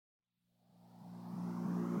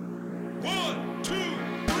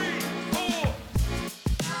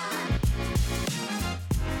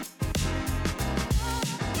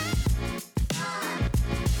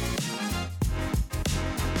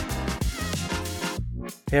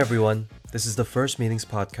Hey everyone, this is the First Meetings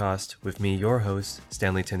podcast with me, your host,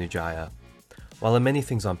 Stanley Tenujaya. While in many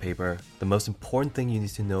things on paper, the most important thing you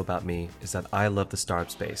need to know about me is that I love the startup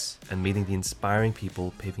space and meeting the inspiring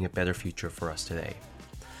people paving a better future for us today.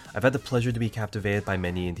 I've had the pleasure to be captivated by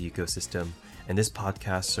many in the ecosystem, and this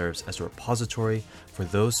podcast serves as a repository for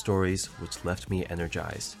those stories which left me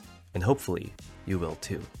energized. And hopefully, you will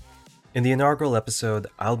too. In the inaugural episode,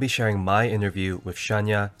 I'll be sharing my interview with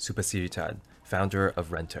Shanya Suppasiritad, founder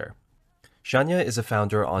of Rntr. Shanya is a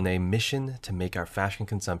founder on a mission to make our fashion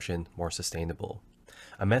consumption more sustainable.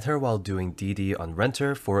 I met her while doing DD on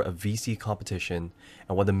Rntr for a VC competition,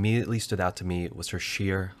 and what immediately stood out to me was her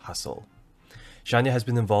sheer hustle. Shanya has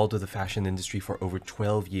been involved with the fashion industry for over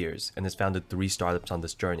 12 years and has founded 3 startups on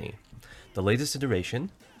this journey. The latest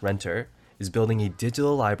iteration, Rntr, is building a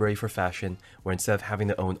digital library for fashion where instead of having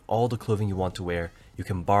to own all the clothing you want to wear, you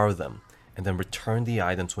can borrow them and then return the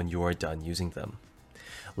items when you are done using them.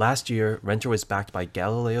 Last year, Rntr was backed by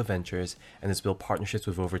Galileo Ventures and has built partnerships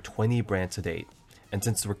with over 20 brands to date. And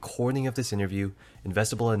since the recording of this interview,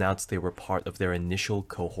 Investable announced they were part of their initial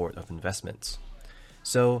cohort of investments.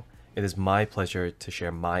 So, it is my pleasure to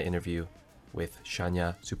share my interview with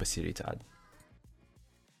Shanya Suppasiritad.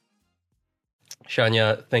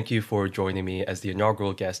 Shanya, thank you for joining me as the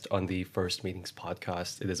inaugural guest on the First Meetings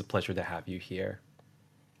podcast. It is a pleasure to have you here.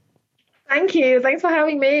 Thank you. Thanks for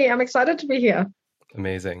having me. I'm excited to be here.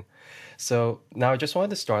 Amazing. So now I just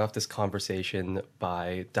wanted to start off this conversation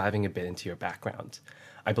by diving a bit into your background.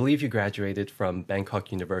 I believe you graduated from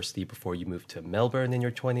Bangkok University before you moved to Melbourne in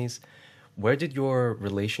your 20s. Where did your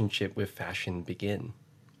relationship with fashion begin?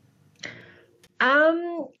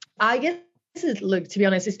 I guess, look, to be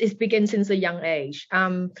honest, it's begun since a young age.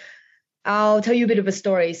 I'll tell you a bit of a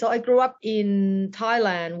story. So I grew up in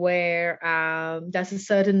Thailand where there's a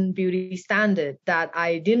certain beauty standard that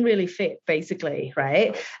I didn't really fit, basically,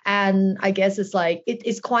 right? And I guess it's like,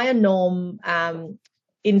 it's quite a norm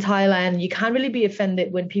in Thailand. You can't really be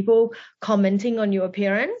offended when people commenting on your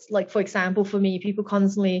appearance. Like, for example, for me, people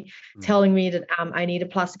constantly telling me that I need a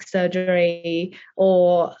plastic surgery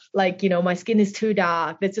or like, my skin is too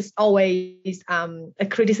dark. There's just always a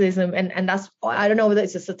criticism. And that's, I don't know whether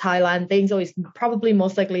it's just a Thailand thing, or it's probably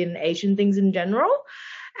most likely an Asian things in general.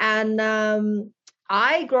 And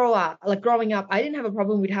growing up, I didn't have a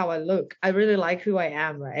problem with how I look. I really like who I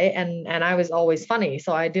am, right? And I was always funny,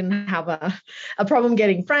 so I didn't have a problem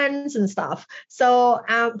getting friends and stuff. So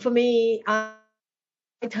for me, I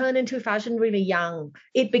turned into fashion really young.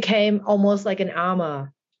 It became almost like an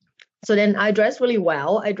armor. So then I dress really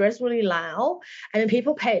well, I dress really loud, and then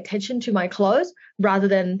people pay attention to my clothes rather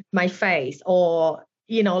than my face or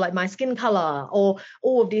like my skin color or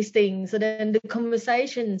all of these things. So then the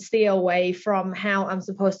conversation steer away from how I'm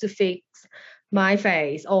supposed to fix my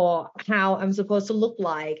face or how I'm supposed to look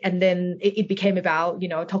like. And then it became about,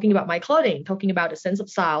 talking about my clothing, talking about a sense of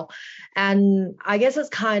style. And I guess that's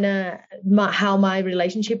kind of how my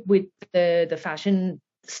relationship with the fashion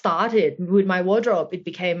started. With my wardrobe. It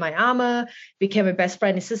became my armor, became my best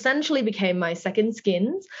friend. It essentially became my second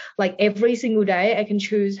skin. Like every single day I can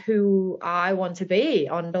choose who I want to be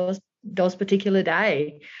on those particular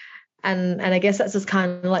day. And I guess that's just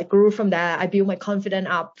kind of like grew from there. I built my confidence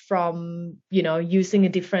up from, using a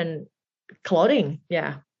different clothing.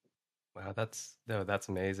 Yeah. Wow, that's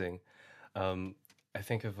amazing. I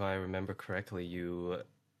think if I remember correctly,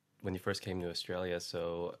 when you first came to Australia,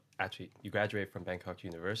 so actually you graduated from Bangkok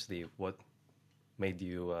University. What made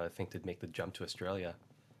you think to make the jump to Australia?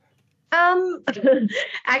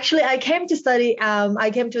 Actually, I came to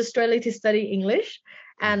Australia to study English,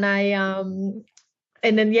 and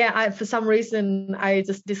for some reason I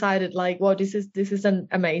just decided like, well, this is an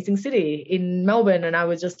amazing city in Melbourne, and I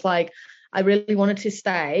was just like, I really wanted to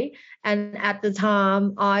stay. And at the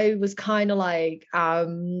time, I was kind of like,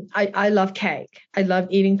 I love cake. I love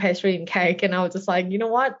eating pastry and cake. And I was just like, you know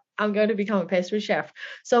what? I'm going to become a pastry chef.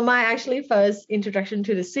 So my actually first introduction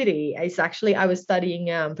to the city is actually I was studying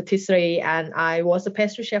patisserie, and I was a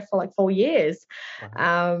pastry chef for like 4 years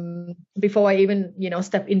before I even,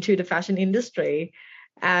 stepped into the fashion industry.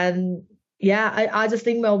 And yeah, I just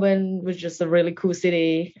think Melbourne was just a really cool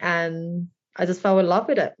city, and I just fell in love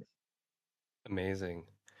with it. Amazing.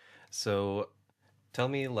 So tell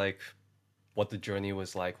me like what the journey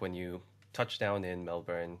was like when you touched down in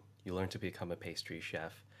Melbourne, you learned to become a pastry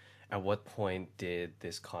chef. At what point did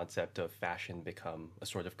this concept of fashion become a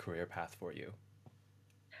sort of career path for you?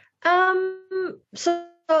 So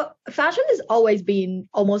fashion has always been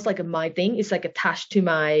almost like my thing. It's like attached to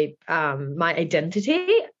my my identity.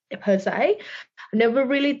 per se. I never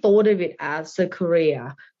really thought of it as a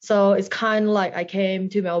career. So it's kind of like I came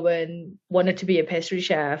to Melbourne, wanted to be a pastry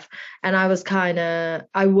chef, and I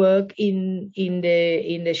work in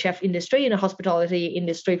the chef industry, in the hospitality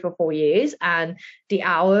industry for 4 years, and the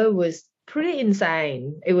hour was pretty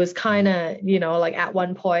insane. It was kind Mm. of, like at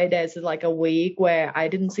one point there's like a week where I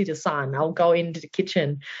didn't see the sun. I'll go into the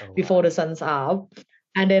kitchen Oh, before wow. the sun's up,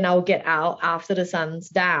 and then I'll get out after the sun's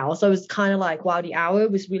down. So it was kind of like, wow, the hour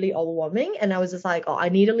was really overwhelming. And I was just like, oh, I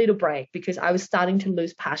need a little break because I was starting to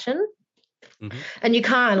lose passion. Hmm. And you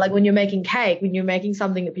can't, like when you're making cake, when you're making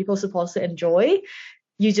something that people are supposed to enjoy,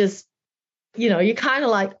 you just, you kind of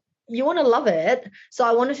like, you want to love it. So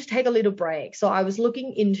I wanted to take a little break. So I was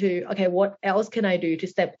looking into, okay, what else can I do to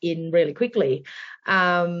step in really quickly?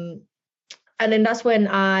 Um, and then that's when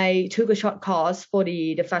I took a short course for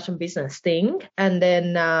the fashion business thing, and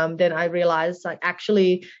then I realized like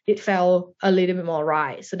actually it felt a little bit more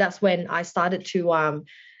right. So that's when I started to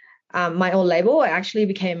my own label. I actually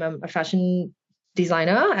became a fashion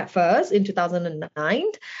designer at first in 2009,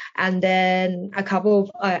 and then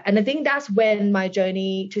and I think that's when my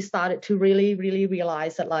journey to started to really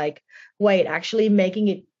realize that like, wait, actually making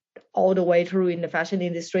it all the way through in the fashion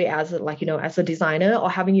industry as as a designer or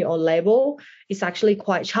having your own label is actually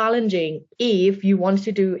quite challenging if you want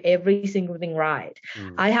to do every single thing right.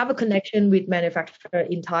 Mm. I have a connection with manufacturer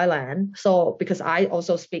in Thailand, so because I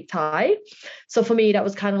also speak Thai, so for me that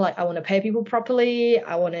was kind of like I want to pay people properly,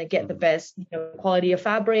 I want to get the Mm. best quality of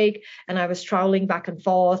fabric, and I was traveling back and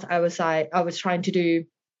forth. I was trying to do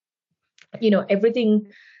everything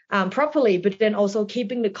properly, but then also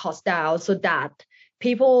keeping the cost down so that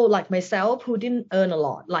people like myself who didn't earn a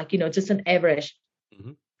lot, like just an average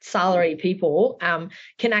Hmm. salary people,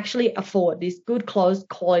 can actually afford these good clothes,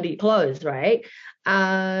 quality clothes, right?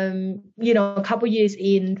 A couple years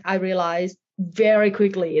in, I realized very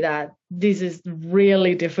quickly that this is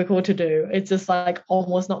really difficult to do. It's just like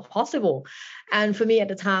almost not possible. And for me at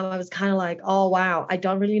the time, I was kind of like, oh wow, I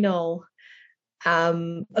don't really know.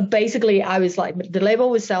 Basically I was like, the label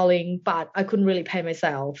was selling but I couldn't really pay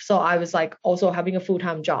myself, so I was like also having a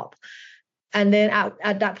full-time job. And then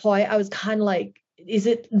at that point I was kind of like, is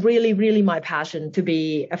it really my passion to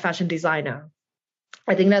be a fashion designer?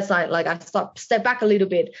 I think that's like I step back a little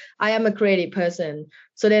bit. I am a creative person,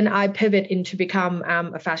 so then I pivot into become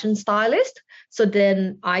a fashion stylist, so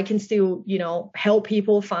then I can still help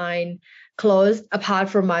people find clothes apart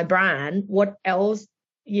from my brand. What else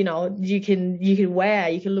you can wear,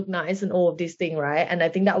 you can look nice and all of these things, right? And I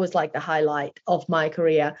think that was like the highlight of my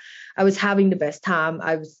career. I was having the best time.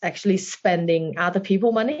 I was actually spending other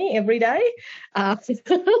people money every day, uh,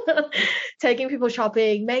 taking people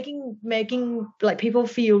shopping, making like people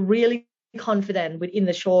feel really confident within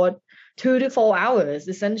the short 2 to 4 hours.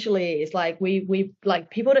 Essentially it's like we like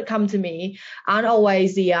people that come to me aren't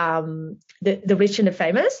always the rich and the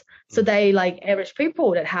famous. So Mm. they like average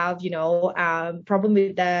people that have problem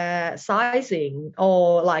with their sizing,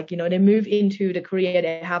 or like they move into the career,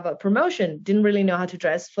 they have a promotion, didn't really know how to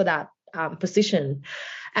dress for that position,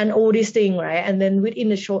 and all these things, right? And then within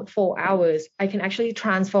the short 4 hours, I can actually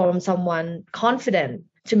transform someone confident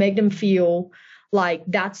to make them feel like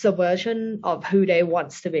that's a version of who they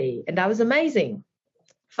wants to be. And that was amazing.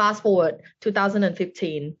 Fast forward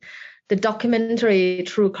 2015, the documentary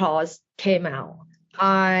True Cost came out.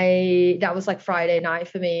 I That was like Friday night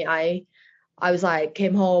for me. I was like,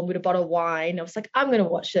 came home with a bottle of wine. I was like, I'm gonna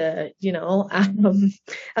watch a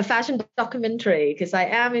fashion documentary because I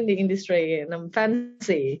am in the industry and I'm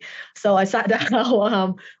fancy. So I sat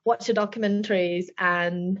down, watched the documentaries,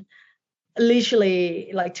 and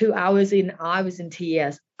literally like 2 hours in, I was in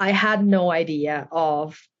tears. I had no idea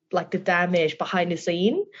of like the damage behind the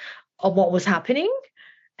scene of what was happening,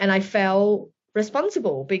 and I felt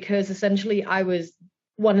responsible because essentially I was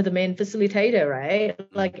one of the main facilitator, right? Mm.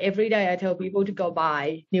 Like every day I tell people to go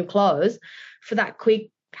buy new clothes for that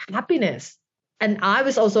quick happiness. And I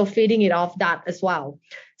was also feeding it off that as well.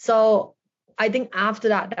 So I think after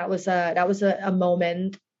that, that was a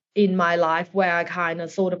moment in my life where I kind of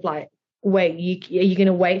sort of like, wait, are you going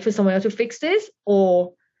to wait for someone else to fix this,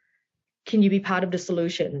 or can you be part of the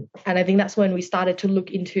solution? And I think that's when we started to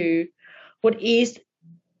look into what is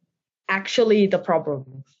actually the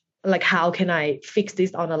problem, like how can I fix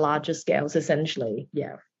this on a larger scale, essentially.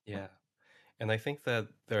 Yeah. Yeah. And I think that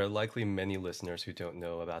there are likely many listeners who don't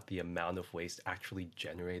know about the amount of waste actually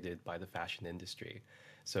generated by the fashion industry.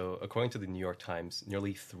 So, according to the New York Times,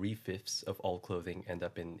 nearly 3/5 of all clothing end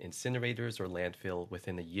up in incinerators or landfill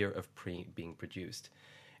within a year of being produced.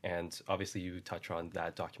 And obviously, you touch on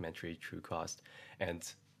that documentary, True Cost, and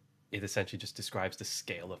it essentially just describes the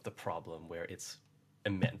scale of the problem where it's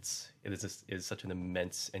immense. It is such an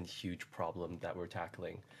immense and huge problem that we're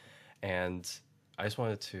tackling. And I just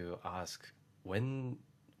wanted to ask, when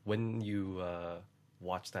you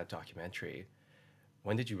watched that documentary,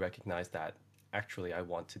 when did you recognize that actually I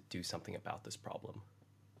want to do something about this problem?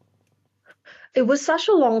 It was such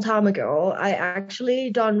a long time ago. I actually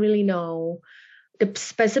don't really know the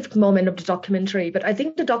specific moment of the documentary, but I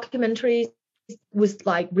think the documentary was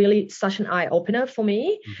like really such an eye opener for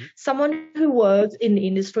me. Hmm. Someone who works in the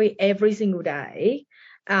industry every single day,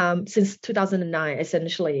 since 2009,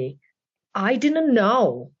 essentially, I didn't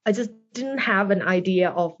know. I just didn't have an idea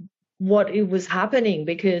of what it was happening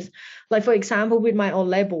because, like, for example, with my own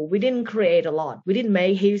label, we didn't create a lot. We didn't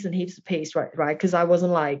make heaps and heaps of pieces, right? Because I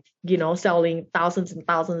wasn't like, selling thousands and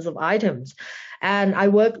thousands of items. And I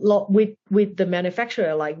work lot with the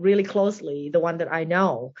manufacturer, like really closely, the one that I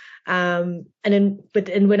know. And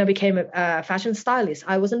when I became a fashion stylist,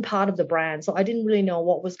 I wasn't part of the brand, so I didn't really know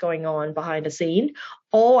what was going on behind the scene.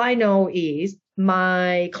 All I know is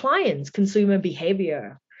my clients' consumer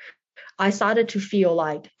behavior. I started to feel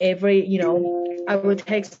like I would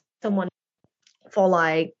take someone for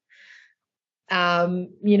like, 2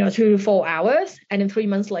 to 4 hours, and then 3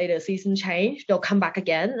 months later, season change, they'll come back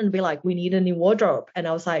again and be like, we need a new wardrobe. And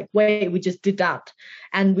I was like, wait, we just did that.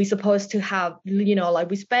 And we're supposed to have, like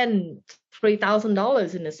we spend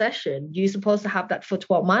 $3,000 in a session. You're supposed to have that for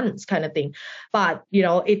 12 months kind of thing. But,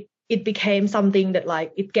 it became something that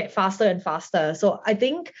like it get faster and faster. So I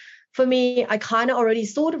think for me, I kind of already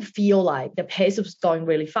sort of feel like the pace was going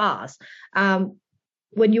really fast.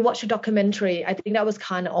 When you watch the documentary, I think that was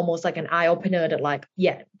kind of almost like an eye opener that like,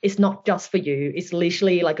 yeah, it's not just for you. It's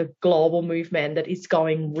literally like a global movement that is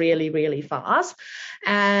going really, really fast.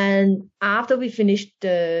 And after we finished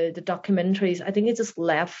the documentaries, I think it just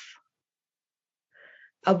left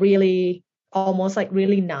a really almost like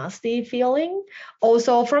really nasty feeling.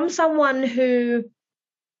 Also from someone who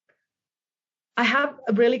I have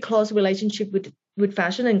a really close relationship with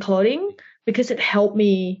fashion and clothing because it helped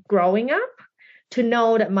me growing up to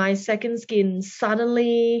know that my second skin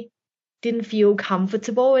suddenly didn't feel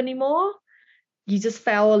comfortable anymore. You just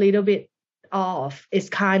felt a little bit off. It's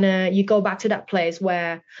kind of, you go back to that place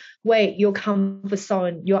where, wait, your comfort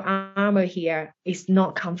zone, your armor here is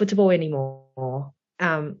not comfortable anymore.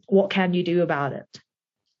 What can you do about it?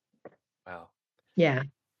 Wow. Yeah.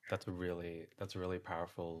 That's a really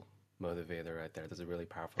powerful motivator right there. That's a really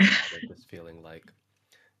powerful habit, just feeling like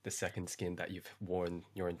the second skin that you've worn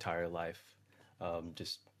your entire life.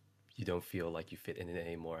 Just you don't feel like you fit in it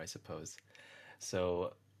anymore, I suppose.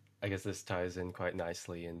 So I guess this ties in quite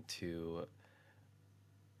nicely into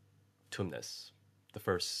Tumnus, the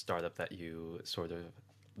first startup that you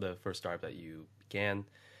the first startup that you began.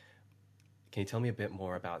 Can you tell me a bit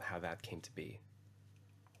more about how that came to be?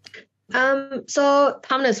 So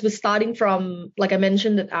Thomas was starting from, like I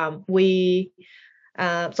mentioned, that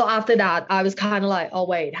so after that, I was kind of like, oh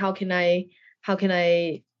wait, how can I,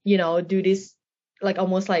 do this, like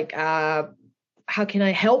almost like, how can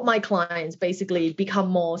I help my clients basically become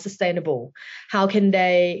more sustainable? How can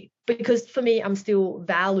they, because for me, I'm still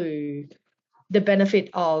value the benefit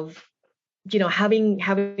of,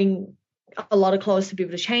 having a lot of clothes to be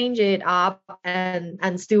able to change it up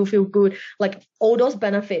and still feel good. Like all those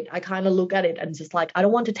benefits, I kind of look at it and just like, I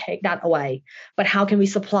don't want to take that away, but how can we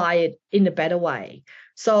supply it in a better way?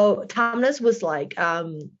 So Timeless was like,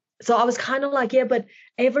 so I was kind of like, yeah, but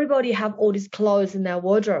everybody have all these clothes in their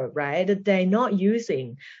wardrobe, right? That they're not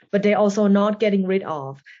using, but they're also not getting rid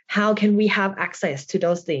of. How can we have access to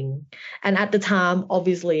those things? And at the time,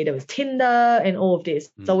 obviously, there was Tinder and all of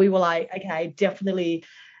this. So we were like, okay, definitely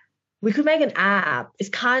we could make an app. It's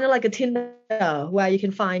kind of like a Tinder where you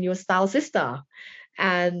can find your style sister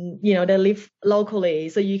and they live locally,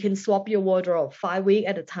 so you can swap your wardrobe 5 weeks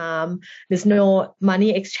at a time. There's no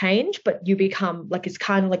money exchange, but you become like, it's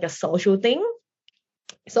kind of like a social thing.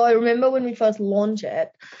 So I remember when we first launched it,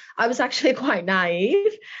 I was actually quite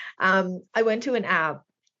naive. I went to an app,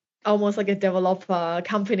 almost like a developer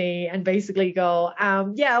company, and basically go,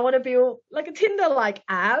 yeah, I want to build like a Tinder like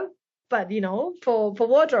app, but for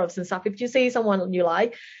wardrobes and stuff. If you see someone you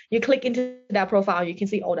like, you click into their profile, you can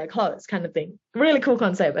see all their clothes kind of thing. Really cool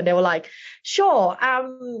concept. And they were like, sure,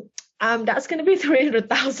 that's going to be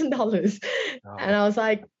 $300,000. And I was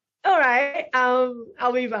like, all right,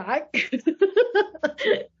 I'll be back.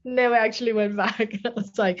 Never actually went back. I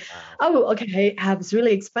was like, oh, okay, it's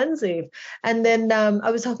really expensive. And then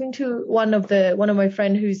I was talking to one of my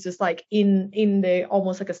friend who's just like in the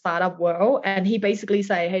almost like a startup world, and he basically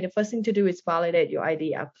say, hey, the first thing to do is validate your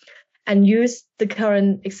idea. and use the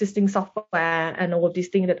current existing software and all of these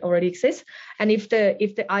things that already exist. And if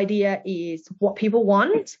the idea is what people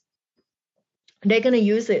want, they're going to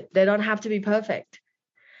use it. They don't have to be perfect.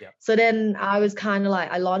 Yeah. So then I was kind of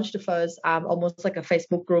like, I launched the first almost like a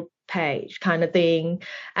Facebook group page kind of thing.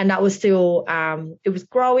 And that was still, it was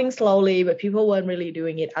growing slowly, but people weren't really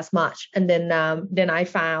doing it as much. And then I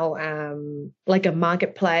found like a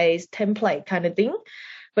marketplace template kind of thing,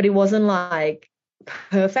 but it wasn't like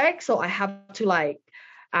perfect. So I have to like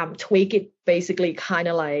tweak it, basically kind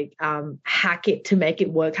of like hack it to make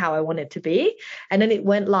it work how I want it to be. And then it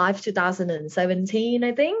went live 2017,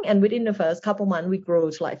 I think. And within the first couple months, we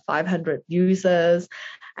grew to like 500 users.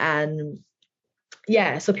 And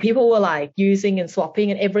yeah, so people were like using and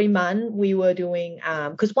swapping. And every month we were doing,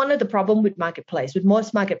 because one of the problem with marketplace, with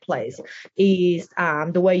most marketplace, is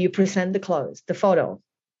the way you present the clothes, the photo.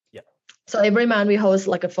 So every month we host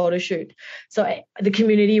like a photo shoot. So the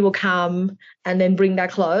community will come and then bring their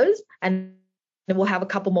clothes, and then we'll have a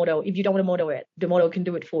couple model. If you don't want to model it, the model can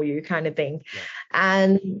do it for you kind of thing. Yeah.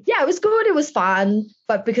 And yeah, it was good. It was fun.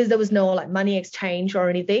 But because there was no like money exchange or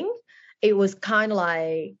anything, it was kind of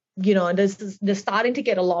like, you know, there's starting to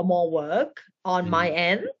get a lot more work on my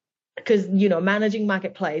end, because, you know, managing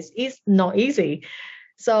marketplace is not easy.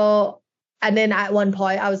 So, and then at one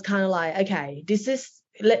point I was kind of like, okay,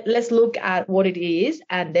 let's look at what it is,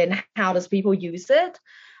 and then how does people use it,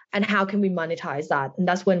 and how can we monetize that. And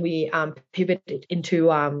that's when we pivoted into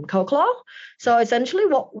Coldcloth. So essentially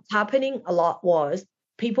what was happening a lot was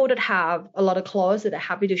people that have a lot of clothes that are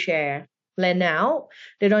happy to share, lend out,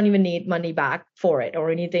 they don't even need money back for it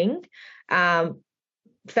or anything.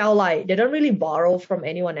 Felt like they don't really borrow from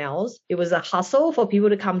anyone else. It was a hustle for people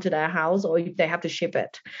to come to their house, or if they have to ship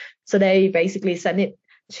it. So they basically send it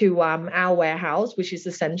to our warehouse, which is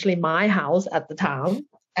essentially my house at the time,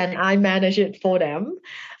 and I manage it for them.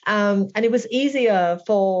 And it was easier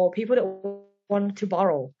for people that want to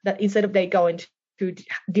borrow, that instead of they going to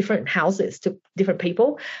different houses to different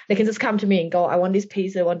people, they can just come to me and go, I want this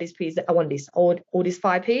piece, I want this piece, I want this, all these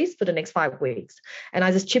 5 pieces for the next 5 weeks. And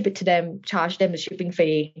I just ship it to them, charge them the shipping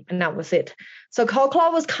fee, and that was it. So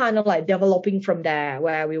Coldcloth was kind of like developing from there,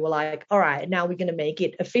 where we were like, all right, now we're going to make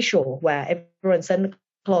it official, where everyone send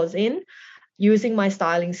clothes in. Using my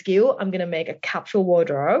styling skill, I'm going to make a capsule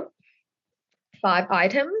wardrobe, 5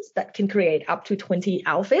 items that can create up to 20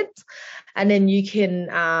 outfits, and then you can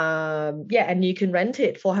and you can rent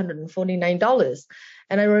it for $149.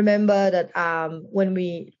 And I remember that when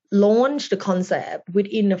we launched the concept,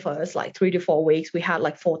 within the first like 3 to 4 weeks, we had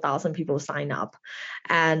like 4,000 people sign up,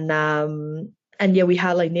 and yeah, we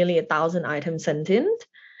had like nearly 1,000 items sent in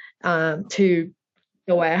to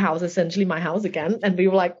the warehouse, essentially my house again. And we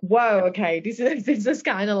were like, whoa, okay, this is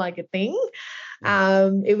kind of like a thing.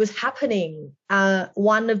 It was happening.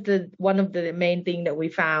 One of the main thing that we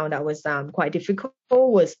found that was quite difficult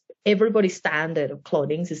was everybody's standard of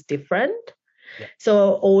clothing is different. Yeah.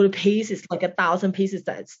 So all the pieces, like 1,000 pieces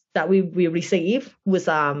that we receive, was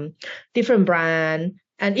different brand.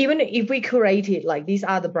 And even if we curated, like, these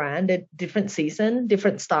are the brand, they're different season,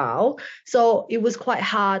 different style. So it was quite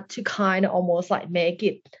hard to kind of almost like make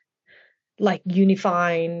it like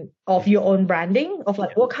unifying of your own branding, of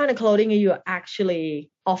like what kind of clothing you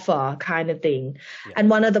actually offer kind of thing. Yeah. And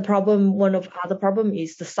one of the other problem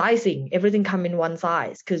is the sizing. Everything come in one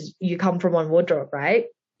size because you come from one wardrobe, right?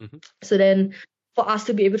 Mm-hmm. So then for us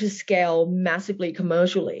to be able to scale massively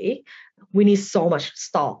commercially, we need so much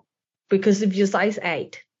stock. Because if you're size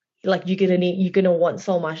 8, like you're gonna want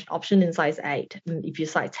so much option in size 8. And if you're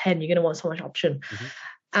size 10, you're gonna want so much option.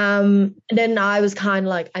 Mm-hmm. Then I was kind of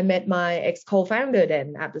like, I met my ex co-founder.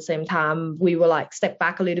 Then at the same time, we were like step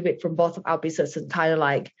back a little bit from both of our business and kind of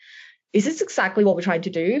like, is this exactly what we're trying to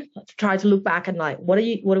do? Try to look back and like, what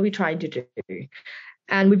are we trying to do?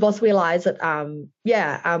 And we both realized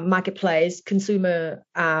that marketplace consumer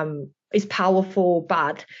is powerful,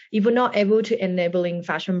 but if we're not able to enabling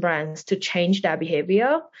fashion brands to change their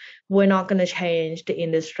behavior, we're not going to change the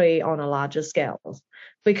industry on a larger scale,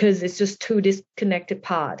 because it's just too disconnected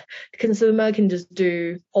part. The consumer can just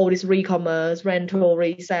do all this re-commerce, rental,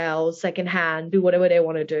 resale, secondhand, do whatever they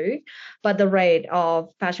want to do, but the rate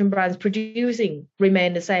of fashion brands producing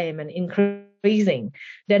remain the same and increasing.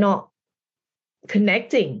 They're not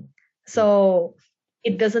connecting. So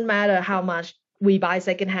it doesn't matter how much we buy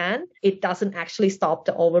secondhand, it doesn't actually stop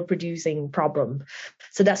the overproducing problem.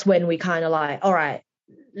 So that's when we kind of like, all right,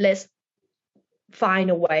 let's find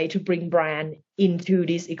a way to bring brand into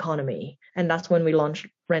this economy. And that's when we launched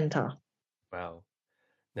Rntr. Wow.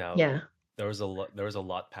 Now, there was a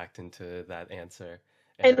lot packed into that answer.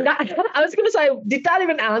 And that, I was going to say, did that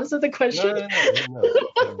even answer the question? No.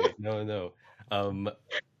 No, no. Um,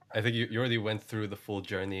 I think you already went through the full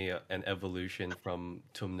journey and evolution from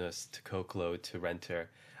Tumnus to Koklo to Renter,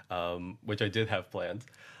 which I did have planned.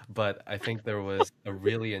 But I think there was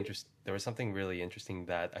something really interesting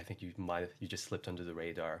that I think you just slipped under the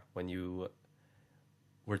radar when you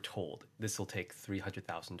were told this will take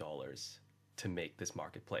 $300,000 to make this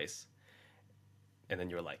marketplace. And then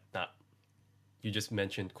you're like, nah, you just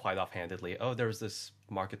mentioned quite offhandedly, oh, there was this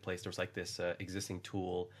marketplace, there was like this existing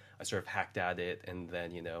tool. I sort of hacked at it, and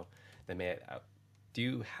then they made it out. Do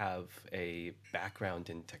you have a background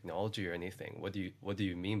in technology or anything? What do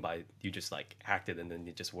you mean by you just like hacked it and then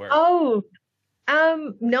it just worked? Oh,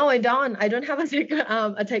 no, I don't. I don't have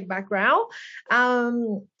a tech background.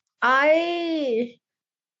 Um, I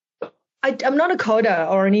I'm not a coder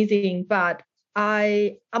or anything, but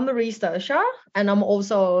I'm a researcher, and I'm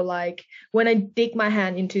also like when I dig my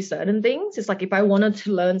hand into certain things, it's like if I wanted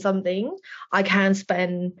to learn something, I can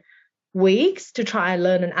spend weeks to try and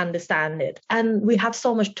learn and understand it. And we have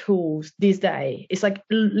so much tools these days. It's like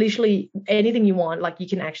literally anything you want, like you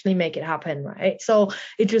can actually make it happen, right? So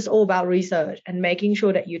it's just all about research and making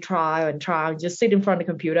sure that you try and try and just sit in front of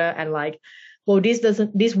the computer and like, well,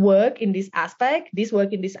 this work in this aspect, this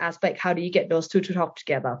work in this aspect, how do you get those two to talk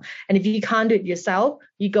together? And if you can't do it yourself,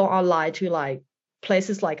 you go online to like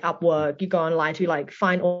places like Upwork, you go online to like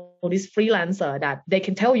find all these freelancer that they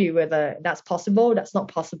can tell you whether that's possible, that's not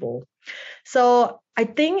possible. So I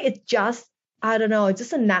think it's just, I don't know, it's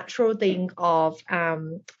just a natural thing of I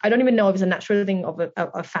don't even know if it's a natural thing of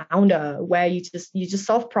a founder where you just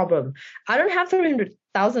solve problem. I don't have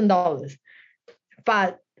 $300,000,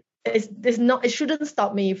 but it's not, it shouldn't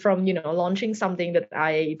stop me from launching something that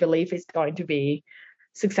I believe is going to be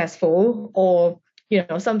successful, or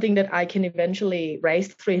something that I can eventually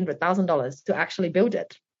raise $300,000 to actually build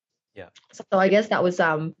it. Yeah. So I guess that was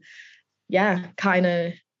yeah, kind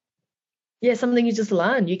of, yeah, something you just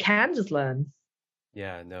learn. You can just learn.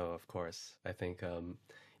 Yeah, no, of course. I think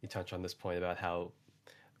you touch on this point about how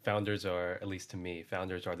founders are, at least to me,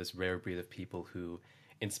 founders are this rare breed of people who,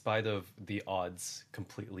 in spite of the odds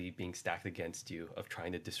completely being stacked against you, of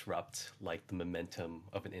trying to disrupt like the momentum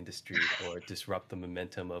of an industry or disrupt the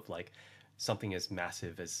momentum of like something as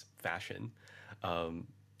massive as fashion, um,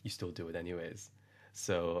 you still do it anyways.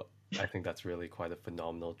 So I think that's really quite a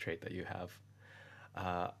phenomenal trait that you have.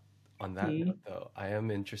 Uh, on that note, though, I am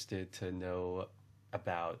interested to know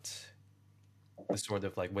about the sort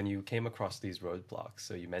of like when you came across these roadblocks.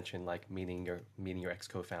 So you mentioned like meeting your ex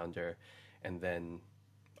co-founder, and then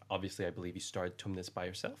obviously I believe you started Tumnus by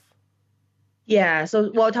yourself. Yeah. So,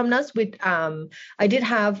 well, Thomas, with I did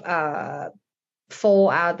have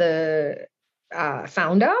four other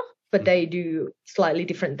founder, but Mm. they do slightly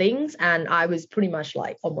different things, and I was pretty much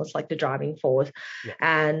like almost like the driving force. Yeah.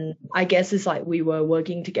 And I guess it's like we were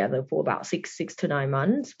working together for about six to 9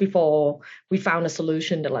 months before we found a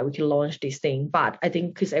solution that like we can launch this thing. But I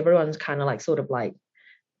think because everyone's kind of like sort of like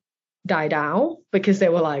die down because they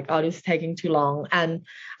were like, oh, this is taking too long. And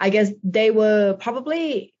I guess they were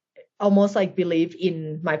probably almost like believe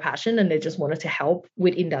in my passion, and they just wanted to help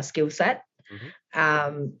within that skill set.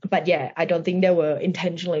 Hmm. But yeah, I don't think they were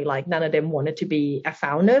intentionally like, none of them wanted to be a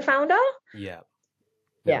founder. Yeah.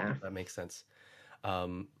 No, Yeah. that makes sense.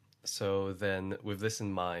 Um, so then, with this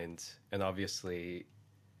in mind, and obviously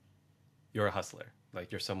you're a hustler,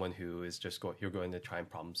 like you're someone who is just going, you're going to try and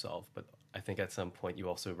problem solve. But I think at some point you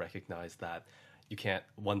also recognize that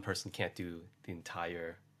one person can't do the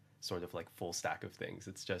entire sort of like full stack of things.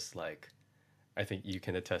 It's just like, I think you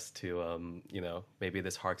can attest to, maybe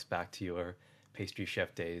this harks back to your pastry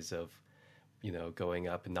chef days of, going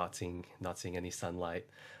up and not seeing any sunlight,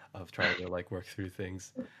 of trying to like work through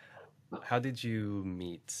things. How did you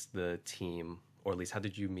meet the team, or at least how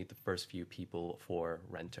did you meet the first few people for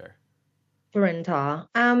Renter? Rntr.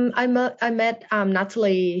 I met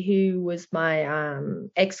Natalie, who was my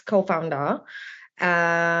ex co-founder.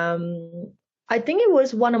 I think it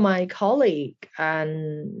was one of my colleague,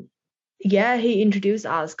 and yeah, he introduced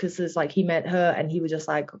us because it's like he met her and he was just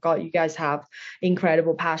like, God, you guys have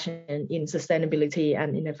incredible passion in sustainability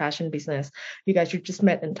and in the fashion business. You guys should just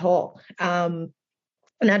meet and talk. And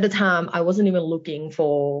at the time, I wasn't even looking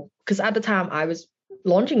for, because at the time I was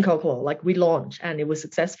launching Coco, like we launched and it was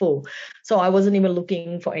successful. So I wasn't even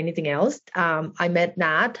looking for anything else. I met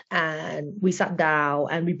Nat and we sat down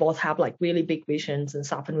and we both have like really big visions and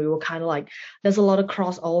stuff. And we were kind of like, there's a lot of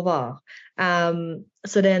crossover.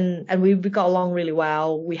 So then, and we got along really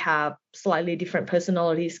well. We have slightly different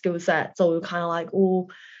personality skill set. So we were kind of like, oh,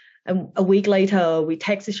 and a week later, we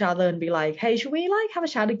text each other and be like, hey, should we like have a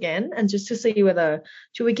chat again? And just to see whether,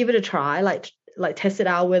 should we give it a try? Like, like tested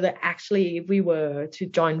out whether actually if we were to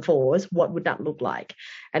join force, what would that look like?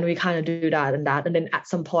 And we kind of do that and that. And then at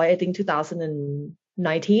some point, I think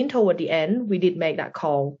 2019, toward the end, we did make that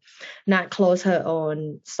call. Nat closed her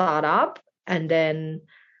own startup, and then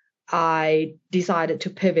I decided to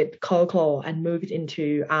pivot Coco and move it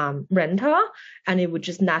into Rntr, and it was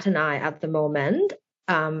just Nat and I at the moment,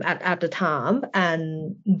 at the time,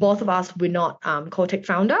 and both of us were not co-tech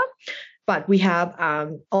founder, but we have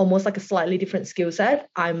almost like a slightly different skill set.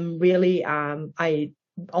 I'm really I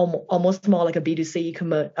almost more like a B2C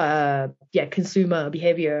consumer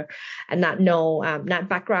behavior, and that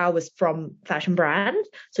background was from fashion brand,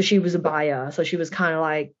 so she was a buyer, so she was kind of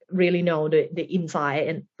like really know the inside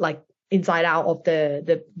and like inside out of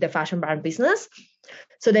the fashion brand business.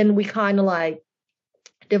 So then we kind of like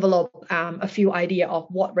develop a few idea of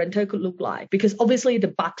what Rntr could look like, because obviously the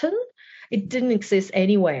button, it didn't exist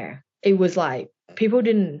anywhere. It was like people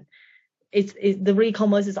didn't, the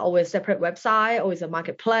re-commerce is always a separate website, always a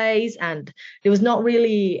marketplace, and there was not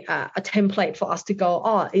really a template for us to go,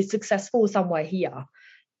 oh, it's successful somewhere here,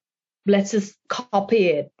 let's just copy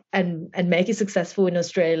it and make it successful in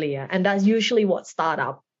Australia. And that's usually what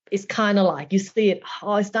startup is kind of like. You see it,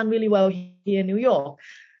 oh, it's done really well here in New York,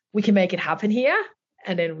 we can make it happen here,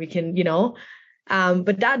 and then we can,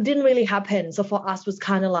 but that didn't really happen. So for us was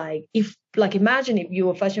kind of like, if like imagine if you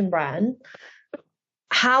were a fashion brand,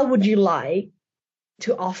 how would you like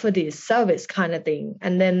to offer this service kind of thing?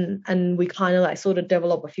 And we kind of like sort of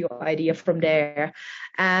develop a few ideas from there.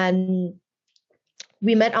 And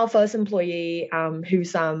we met our first employee,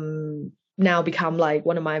 who's now become like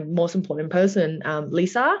one of my most important person,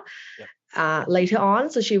 Lisa. Yeah. Later on,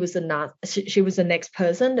 so she was the next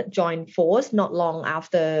person that joined force not long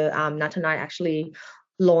after Nat and I actually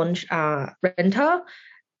launched Rntr.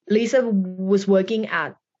 Lisa was working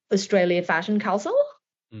at Australia Fashion Council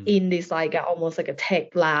in this like almost like a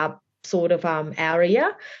tech lab sort of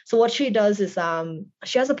area. So what she does is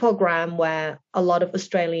she has a program where a lot of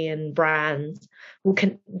Australian brands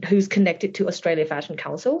who's connected to Australia Fashion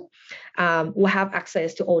Council will have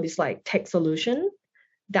access to all this like tech solution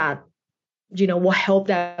that will help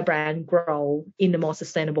their brand grow in a more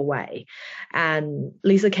sustainable way. And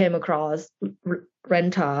Lisa came across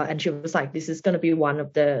Rntr, and she was like, this is going to be one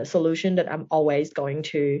of the solution that I'm always going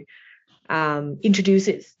to introduce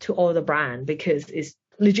it to all the brand, because it's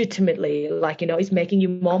legitimately like, it's making you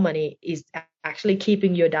more money, is actually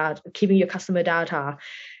keeping your data, keeping your customer data.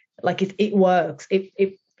 Like it works,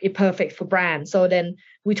 it perfect for brands. So then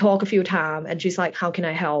we talk a few times, and she's like, how can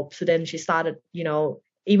I help? So then she started,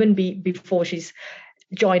 even before she's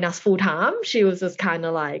joined us full time, she was just kind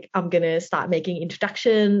of like, I'm gonna start making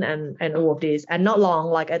introduction and all of this. And not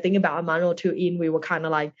long, like I think about a month or two in, we were kind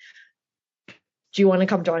of like, do you want to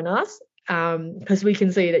come join us? Because we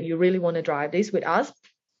can see that you really want to drive this with us.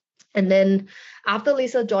 And then after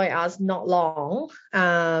Lisa joined us, not long,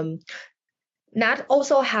 Nat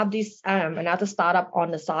also have this another startup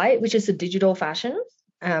on the side, which is a digital fashion.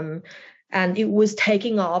 And it was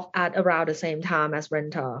taking off at around the same time as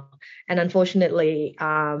Rntr. And unfortunately,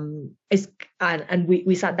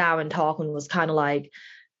 we sat down and talked, and was kind of like,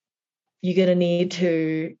 you're gonna need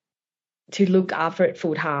to look after it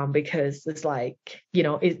full time, because it's like,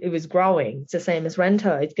 it was growing. It's the same as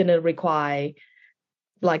Rntr. It's gonna require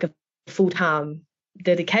like a full time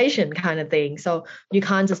dedication kind of thing. So you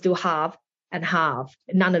can't just do half and half.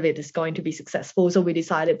 None of it is going to be successful. So we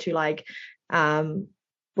decided to like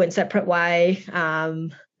went separate way.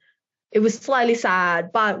 It was slightly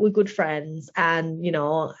sad, but we're good friends, and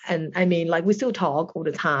and I mean, like we still talk all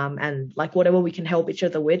the time, and like whatever we can help each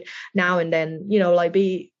other with now and then, like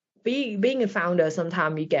being a founder,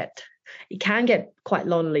 sometimes it can get quite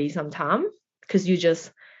lonely sometimes, because you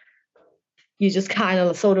just kind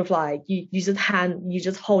of sort of like you're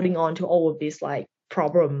just holding on to all of this like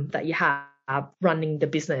problem that you have running the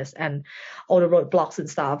business and all the roadblocks and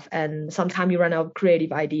stuff, and sometimes you run out of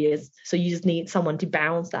creative ideas, so you just need someone to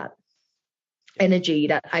bounce that energy,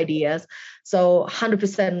 that ideas. So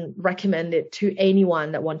 100% recommend it to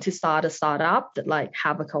anyone that want to start a startup, that like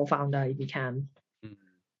have a co-founder if you can.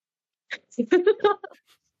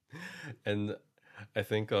 And I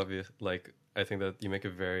think I think that you make a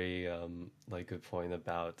very like good point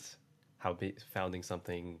about how founding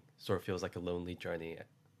something sort of feels like a lonely journey,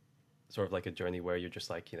 sort of like a journey where you're just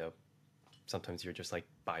like, sometimes you're just like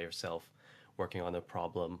by yourself working on a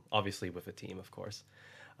problem, obviously with a team, of course.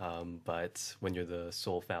 But when you're the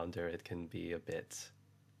sole founder, it can be a bit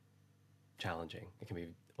challenging. It can be,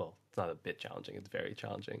 well, it's not a bit challenging, it's very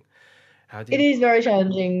challenging. How do It you? is very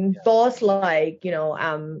challenging, both like,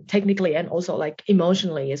 technically and also like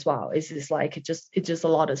emotionally as well. It's just like it's just a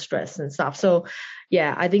lot of stress and stuff. So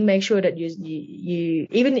yeah, I think make sure that you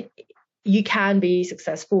even you can be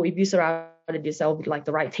successful if you surrounded yourself with like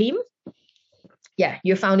the right team. Yeah,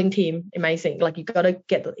 your founding team, amazing. Like you gotta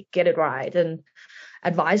get it right. And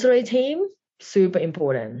advisory team, super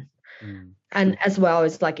important. Mm, And as well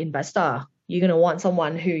as like investor, you're going to want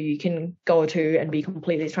someone who you can go to and be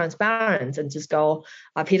completely transparent and just go,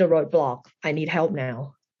 I've hit a roadblock, I need help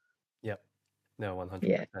now. yep. No,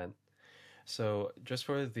 Yeah. 100%. So, just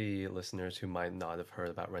for the listeners who might not have heard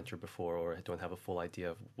about Rentr before or don't have a full idea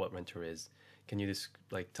of what Rentr is, can you just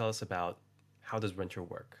like tell us about how does Rentr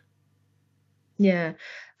work? Yeah.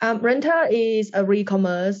 Rentr is a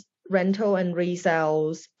re-commerce rental and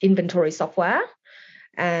resales inventory software.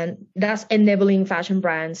 And that's enabling fashion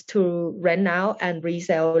brands to rent out and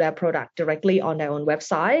resell their product directly on their own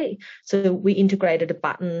website. So we integrated a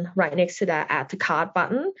button right next to that add to cart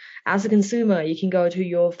button. As a consumer, you can go to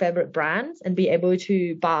your favorite brands and be able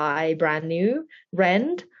to buy brand new,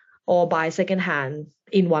 rent, or buy secondhand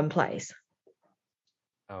in one place.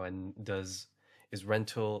 Oh, and does is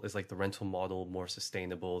rental is like the rental model more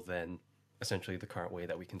sustainable than essentially the current way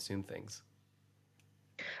that we consume things?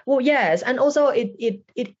 Well, yes, and also it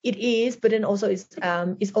is, but then also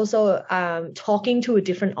it's also talking to a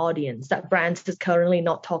different audience that brands is currently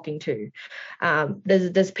not talking to.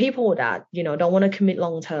 There's people that don't want to commit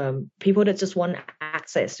long term, people that just want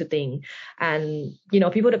access to things, and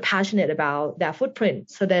people that are passionate about their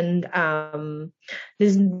footprint. So then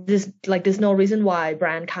there's no reason why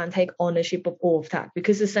brand can't take ownership of all of that,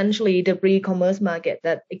 because essentially the e-commerce market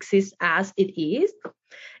that exists as it is,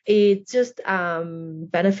 it's just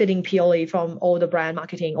benefiting purely from all the brand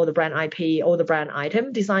marketing, all the brand IP, all the brand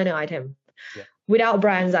item, designer item, Yeah. without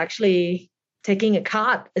brands actually taking a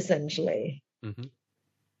cut, essentially. Mm-hmm.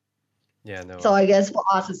 Yeah, no, So I guess for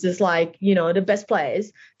us, it's just like, the best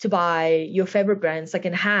place to buy your favorite brand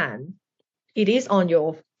secondhand, it is on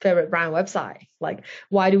your favorite brand website. Like,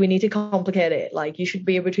 why do we need to complicate it? Like, you should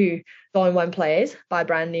be able to go in one place, buy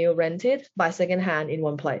brand new, rent it, buy secondhand in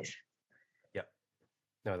one place. yeah.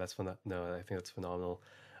 No, no, I think that's phenomenal.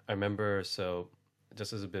 I remember, so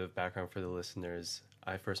just as a bit of background for the listeners,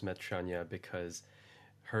 I first met Shanya because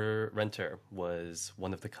her Rentr was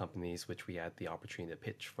one of the companies which we had the opportunity to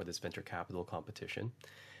pitch for this venture capital competition.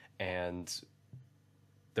 And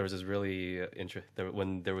there was this really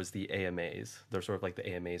when there was the AMAs. There's sort of like the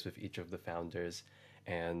AMAs with each of the founders,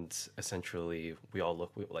 and essentially we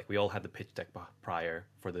all had the pitch deck prior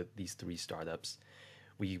for these three startups.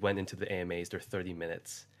 We went into the AMAs. They're 30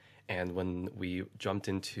 minutes, and when we jumped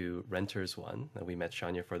into Rentr's one, and we met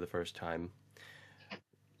Shanya for the first time,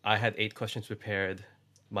 I had 8 questions prepared.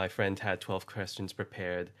 My friend had 12 questions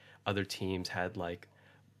prepared. Other teams had like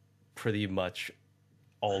pretty much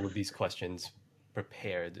all of these questions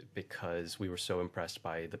prepared because we were so impressed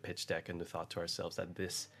by the pitch deck and the thought to ourselves that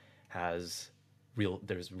this has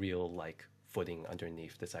there's real like footing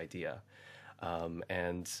underneath this idea.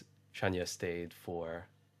 And Shanya stayed for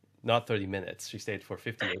not 30 minutes, she stayed for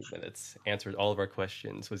 58 minutes, answered all of our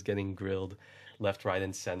questions, was getting grilled left, right,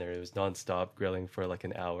 and center. It was nonstop grilling for like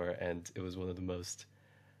an hour, and it was one of the most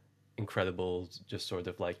incredible, just sort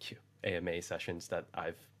of like AMA sessions that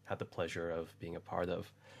I've had the pleasure of being a part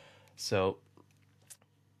of. So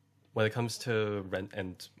when it comes to rent,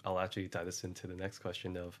 and I'll actually tie this into the next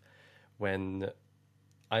question of when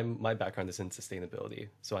my background is in sustainability.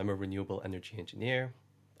 So I'm a renewable energy engineer.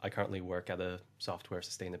 I currently work at a software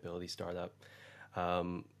sustainability startup.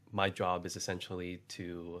 My job is essentially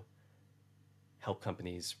to help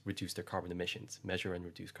companies reduce their carbon emissions, measure and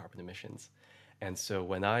reduce carbon emissions. And so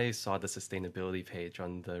when I saw the sustainability page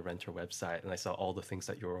on the Rentr website and I saw all the things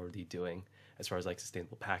that you're already doing as far as like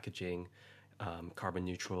sustainable packaging, carbon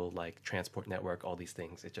neutral, like transport network, all these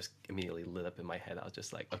things, it just immediately lit up in my head. I was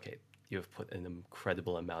just like, okay, you have put an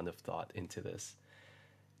incredible amount of thought into this.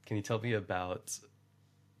 Can you tell me about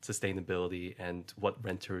sustainability and what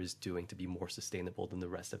Rentr is doing to be more sustainable than the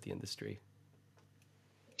rest of the industry?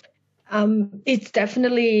 It's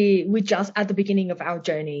definitely, we're just at the beginning of our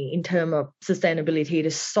journey in terms of sustainability.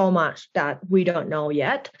 There's so much that we don't know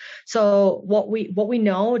yet. So what we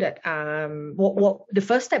know that what the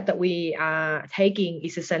first step that we are taking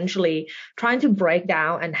is essentially trying to break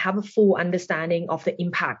down and have a full understanding of the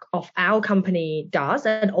impact of our company does,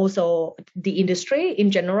 and also the industry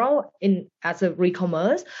in general in as a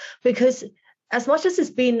e-commerce, because as much as it's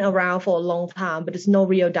been around for a long time, but there's no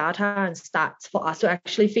real data and stats for us to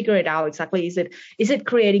actually figure it out exactly. Is it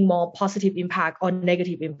creating more positive impact or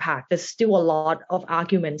negative impact? There's still a lot of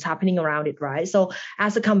arguments happening around it, right? So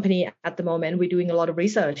as a company at the moment, we're doing a lot of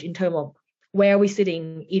research in terms of where we're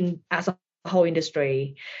sitting in as a whole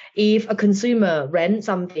industry. If a consumer rents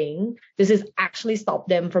something, does this actually stop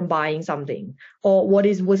them from buying something? Or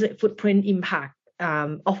was it footprint impact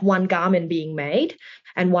of one garment being made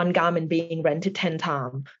and one garment being rented 10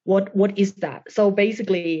 times? What is that? So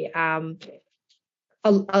basically,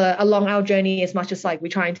 along our journey, as much as like we're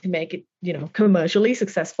trying to make it, commercially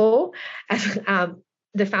successful, as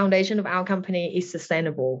the foundation of our company is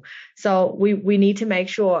sustainable. So we need to make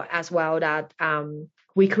sure as well that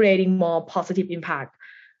we're creating more positive impact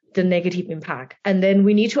the negative impact. And then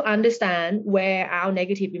we need to understand where our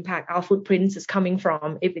negative impact, our footprints is coming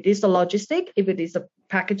from. If it is the logistic, if it is the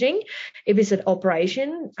packaging, if it's an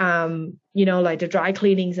operation, like the dry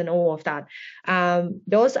cleanings and all of that.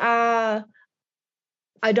 Those are,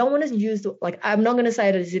 I don't want to use, I'm not going to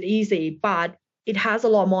say that it's easy, but it has a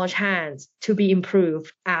lot more chance to be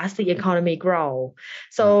improved as the economy grow.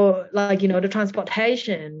 So the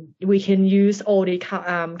transportation, we can use all the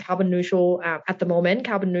carbon neutral at the moment,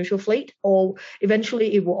 carbon neutral fleet, or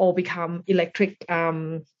eventually it will all become electric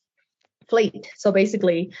fleet. So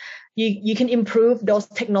basically you can improve those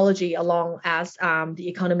technology along as the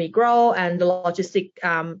economy grow and the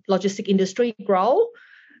logistic industry grow.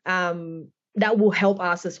 That will help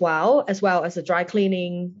us as well as the dry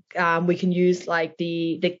cleaning. We can use like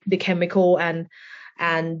the chemical and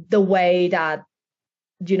the way that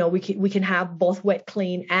we can have both wet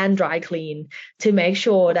clean and dry clean to make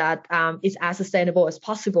sure that it's as sustainable as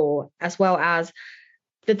possible. As well as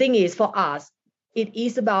the thing is for us, it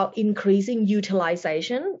is about increasing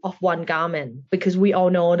utilization of one garment, because we all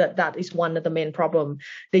know that is one of the main problem.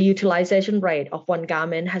 The utilization rate of one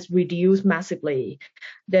garment has reduced massively.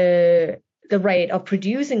 The rate of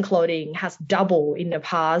producing clothing has doubled in the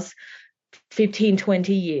past 15,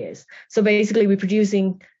 20 years. So basically we're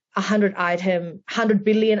producing 100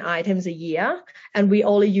 billion items a year, and we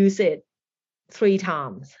only use it 3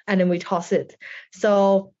 times and then we toss it.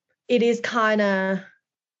 So it is kind of,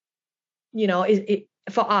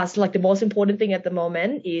 for us, like the most important thing at the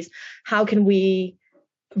moment is how can we,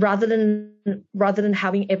 rather than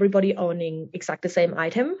having everybody owning exactly the same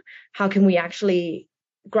item, how can we actually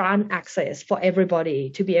grant access for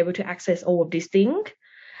everybody to be able to access all of these things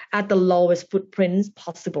at the lowest footprints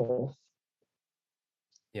possible.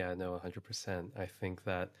 Yeah, no, 100%. I think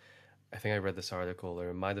I read this article, or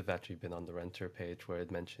it might have actually been on the Rntr page, where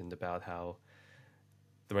it mentioned about how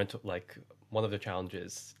the rental, like one of the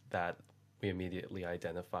challenges that we immediately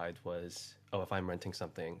identified was, if I'm renting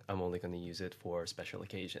something, I'm only going to use it for special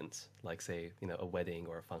occasions, like say, a wedding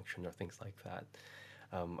or a function or things like that.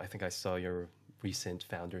 I think I saw your recent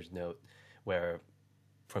founder's note where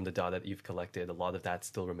from the data that you've collected, a lot of that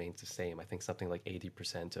still remains the same. I think something like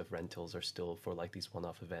 80% of rentals are still for like these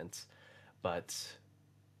one-off events. But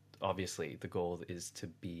obviously the goal is to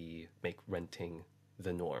make renting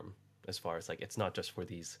the norm, as far as like, it's not just for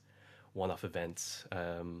these one-off events.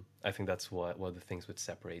 I think that's one of the things which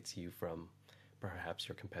separates you from perhaps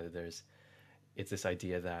your competitors. It's this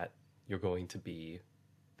idea that you're going to be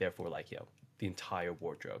there for like, the entire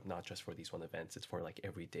wardrobe, not just for these one events. It's for like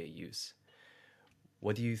everyday use.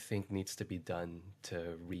 What do you think needs to be done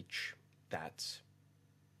to reach that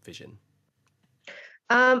vision?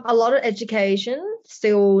 A lot of education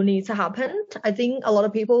still needs to happen. I think a lot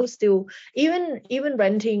of people still, even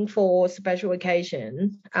renting for special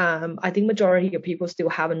occasion, I think majority of people still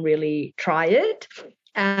haven't really tried it.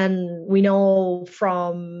 And we know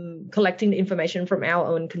from collecting the information from our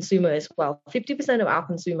own consumers, 50% of our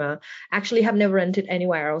consumer actually have never rented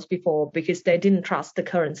anywhere else before, because they didn't trust the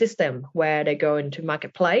current system where they go into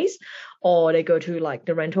marketplace or they go to like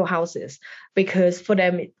the rental houses, because for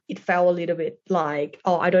them it felt a little bit like,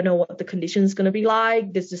 I don't know what the condition is going to be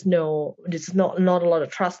like. There's not a lot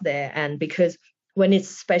of trust there. And because when it's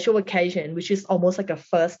special occasion, which is almost like a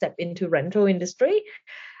first step into rental industry,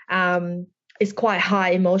 it's quite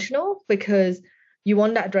high emotional, because you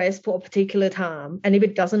want that dress for a particular time, and if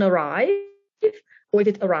it doesn't arrive, or if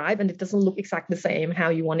it arrives and it doesn't look exactly the same how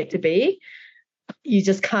you want it to be, you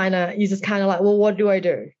just kind of like, well, what do I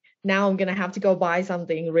do now? I'm gonna have to go buy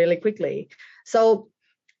something really quickly. So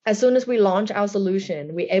as soon as we launch our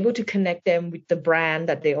solution, we're able to connect them with the brand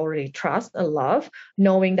that they already trust and love,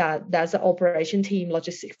 knowing that there's an operation team,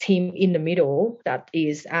 logistics team in the middle that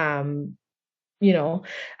is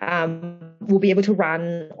will be able to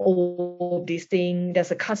run all of these things.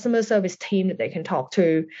 There's a customer service team that they can talk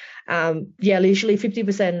to. Literally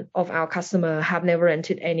 50% of our customer have never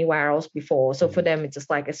rented anywhere else before. So for them, it's just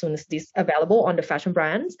like as soon as this available on the fashion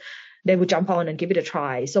brands, they will jump on and give it a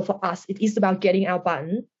try. So for us, it is about getting our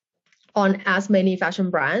button on as many fashion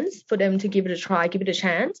brands for them to give it a try, give it a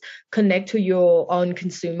chance, connect to your own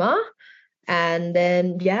consumer, and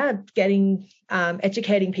then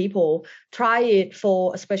educating people, try it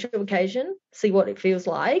for a special occasion, see what it feels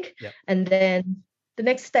like. Yep. And then the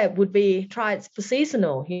next step would be try it for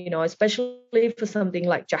seasonal, especially for something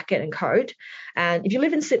like jacket and coat. And if you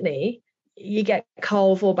live in Sydney, you get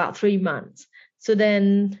cold for about 3 months. So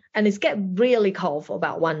then, and it's get really cold for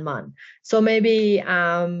about 1 month. So maybe,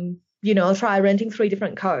 try renting 3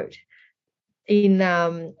 different coats in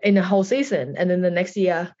a whole season. And then the next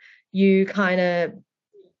year, you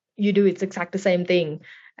do it's exact the same thing.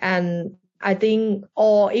 And I think,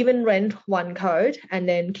 or even rent 1 coat and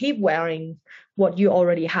then keep wearing what you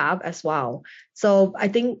already have as well. So I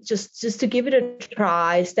think just to give it a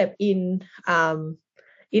try, step in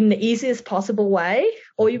the easiest possible way,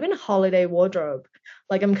 or even holiday wardrobe.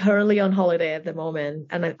 Like I'm currently on holiday at the moment,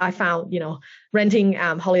 and I found, renting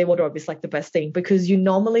holiday wardrobe is like the best thing, because you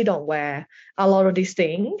normally don't wear a lot of these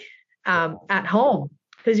things at home,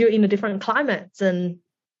 because you're in a different climates, and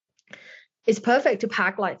it's perfect to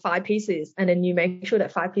pack like 5 pieces, and then you make sure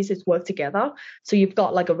that 5 pieces work together. So you've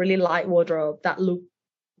got like a really light wardrobe that look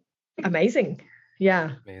amazing.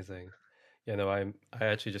 Yeah. Amazing. Yeah, no, I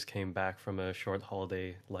actually just came back from a short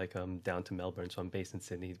holiday, like down to Melbourne. So I'm based in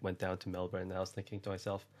Sydney, went down to Melbourne, and I was thinking to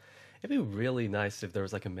myself, it'd be really nice if there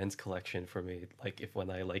was like a men's collection for me, like if when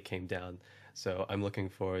I like came down. So I'm looking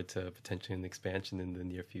forward to potentially an expansion in the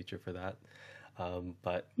near future for that.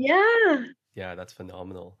 But Yeah. yeah, that's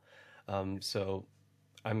phenomenal. So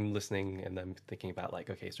I'm listening and I'm thinking about like,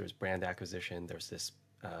 okay, so there's brand acquisition, there's this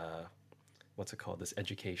what's it called, this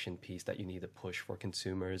education piece that you need to push for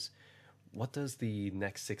consumers. What does the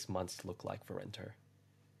next 6 months look like for Rntr?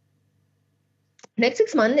 Next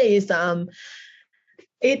 6 months is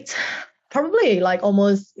it's probably like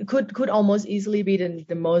almost could almost easily be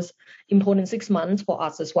the most important 6 months for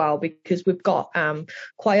us as well, because we've got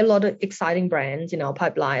quite a lot of exciting brands in our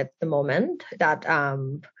pipeline at the moment that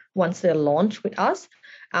once they're launched with us,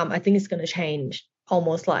 I think it's going to change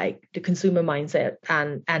almost like the consumer mindset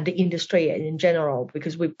and the industry in general,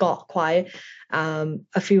 because we've got quite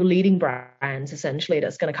a few leading brands essentially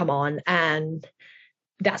that's going to come on, and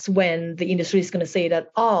that's when the industry is going to see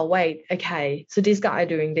that, oh, wait, okay, so these guys are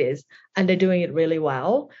doing this and they're doing it really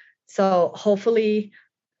well. So hopefully,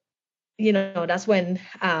 that's when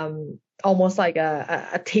almost like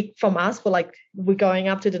a tick from us for like, we're going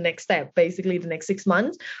up to the next step, basically the next 6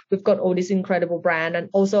 months. We've got all this incredible brand. And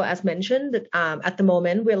also, as mentioned, that at the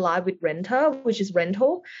moment, we're live with Rntr, which is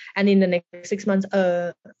rental. And in the next 6 months,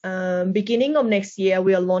 beginning of next year,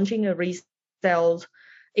 we are launching a resale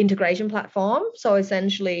integration platform. So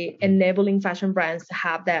essentially enabling fashion brands to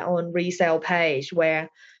have their own resale page, where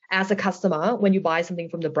as a customer, when you buy something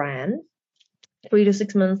from the brand, 3 to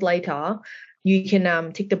 6 months later, you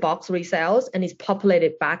can tick the box resales and it's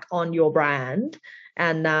populated back on your brand.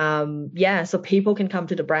 And so people can come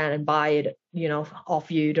to the brand and buy it,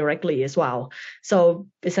 off you directly as well. So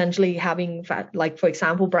essentially having like, for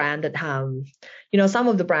example, brand that some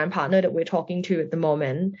of the brand partner that we're talking to at the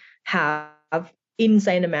moment have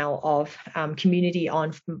insane amount of community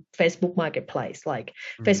on Facebook Marketplace, like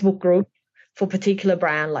Facebook group for particular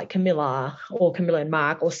brand like Camilla and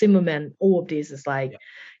Mark or Zimmerman. All of this is like,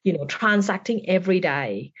 transacting every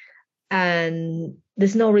day, and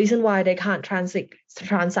there's no reason why they can't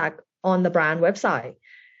transact on the brand website.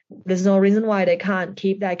 There's no reason why they can't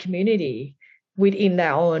keep their community within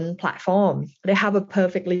their own platform. They have a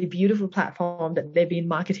perfectly beautiful platform that they've been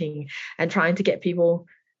marketing and trying to get people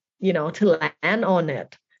to land on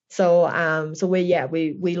it. So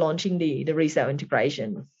we're launching the resale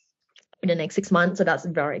integration in the next 6 months. So that's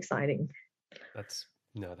very exciting. That's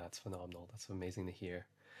phenomenal. That's amazing to hear.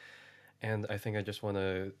 And I think I just want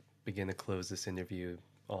to begin to close this interview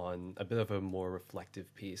on a bit of a more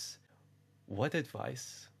reflective piece. What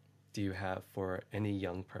advice do you have for any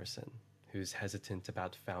young person who's hesitant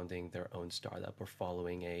about founding their own startup or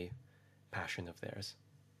following a passion of theirs?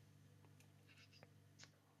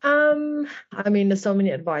 I mean, there's so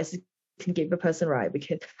many advice you can give a person, right?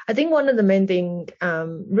 Because I think one of the main thing,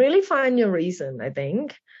 really find your reason. I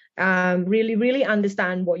think, really, really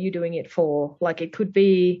understand what you're doing it for. Like it could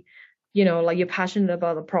be, like you're passionate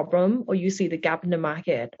about a problem, or you see the gap in the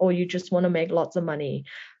market, or you just want to make lots of money.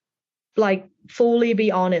 like fully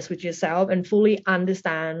be honest with yourself and fully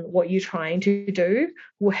understand what you're trying to do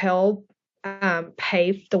will help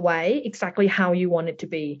pave the way exactly how you want it to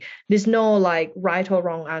be. There's no like right or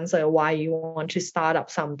wrong answer why you want to start up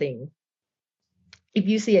something. If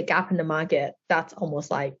you see a gap in the market, that's almost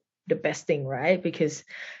like the best thing, right? Because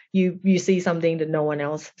you see something that no one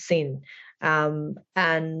else seen. And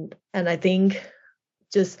I think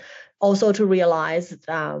just also to realize,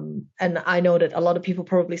 and I know that a lot of people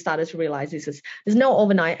probably started to realize this, is there's no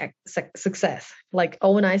overnight success. Like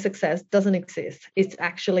overnight success doesn't exist. It's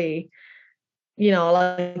actually,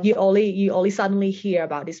 like you only suddenly hear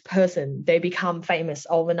about this person, they become famous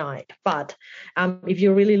overnight. But if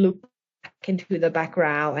you really look back into the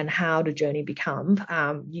background and how the journey become,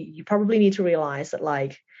 you probably need to realize that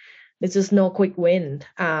like there's just no quick win.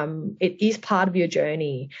 It is part of your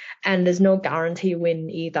journey, and there's no guarantee win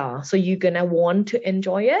either. So you're gonna want to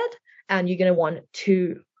enjoy it, and you're gonna want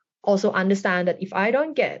to also understand that if I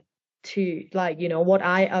don't get to like what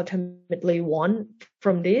I ultimately want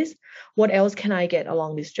from this, what else can I get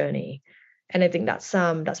along this journey? And I think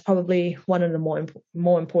that's probably one of the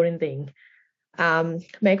more important thing.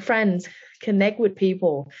 Make friends, connect with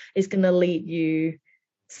people. It's gonna lead you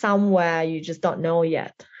somewhere you just don't know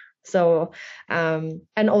yet. So, and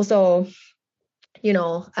also, you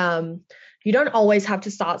don't always have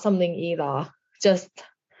to start something either. Just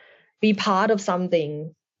be part of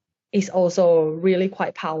something is also really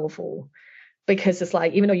quite powerful, because it's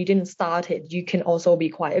like, even though you didn't start it, you can also be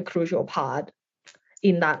quite a crucial part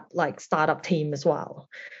in that like startup team as well.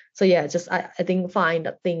 So yeah, just I think find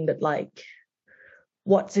that thing that like,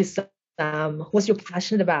 what's you're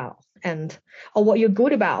passionate about, and or what you're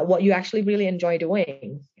good about, what you actually really enjoy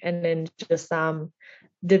doing. And then just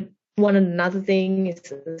the another thing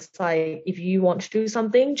is like, if you want to do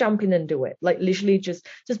something, jump in and do it. Like literally just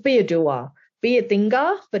be a doer, be a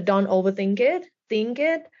thinker, but don't overthink it. Think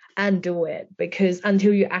it and do it, because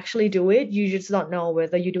until you actually do it, you just don't know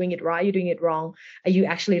whether you're doing it right, you're doing it wrong, are you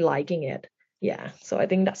actually liking it. Yeah, so I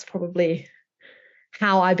think that's probably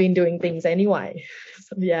how I've been doing things anyway.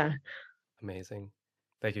 So yeah. Amazing.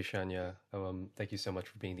 Thank you, Shanya. Thank you so much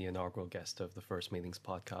for being the inaugural guest of the First Meetings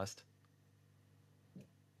podcast.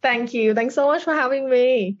 Thank you. Thanks so much for having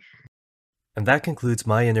me. And that concludes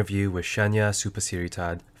my interview with Shanya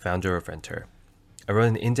Suppasiritad, founder of Rntr. I wrote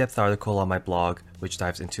an in-depth article on my blog which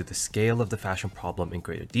dives into the scale of the fashion problem in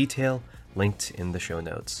greater detail, linked in the show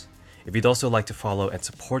notes. If you'd also like to follow and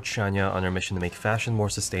support Shanya on her mission to make fashion more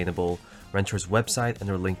sustainable, Rntr's website and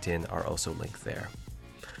her LinkedIn are also linked there.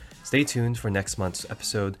 Stay tuned for next month's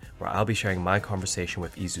episode, where I'll be sharing my conversation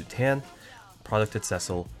with Izu Tan, product at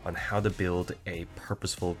Cecil, on how to build a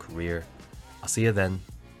purposeful career. I'll see you then.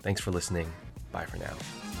 Thanks for listening. Bye for now.